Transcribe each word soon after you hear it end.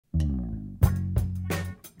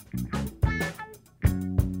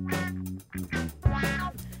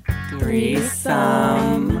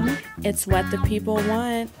Threesome. It's what the people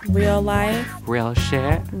want. Real life. Real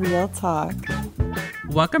shit. Real talk.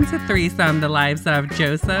 Welcome to Threesome, the lives of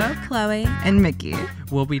Joseph, Chloe, and Mickey.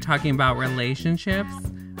 We'll be talking about relationships,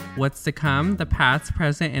 what's to come, the past,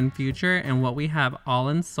 present, and future, and what we have all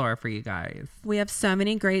in store for you guys. we have so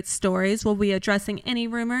many great stories. We'll be addressing any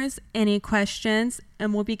rumors, any questions,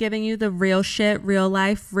 and we'll be giving you the real shit, real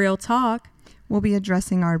life, real talk. We'll be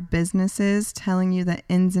addressing our businesses, telling you the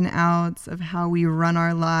ins and outs of how we run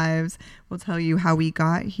our lives. We'll tell you how we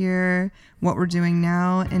got here, what we're doing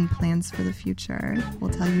now, and plans for the future. We'll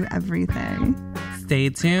tell you everything. Stay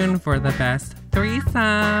tuned for the best threesome.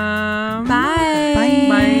 Bye. Bye.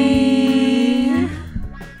 Bye.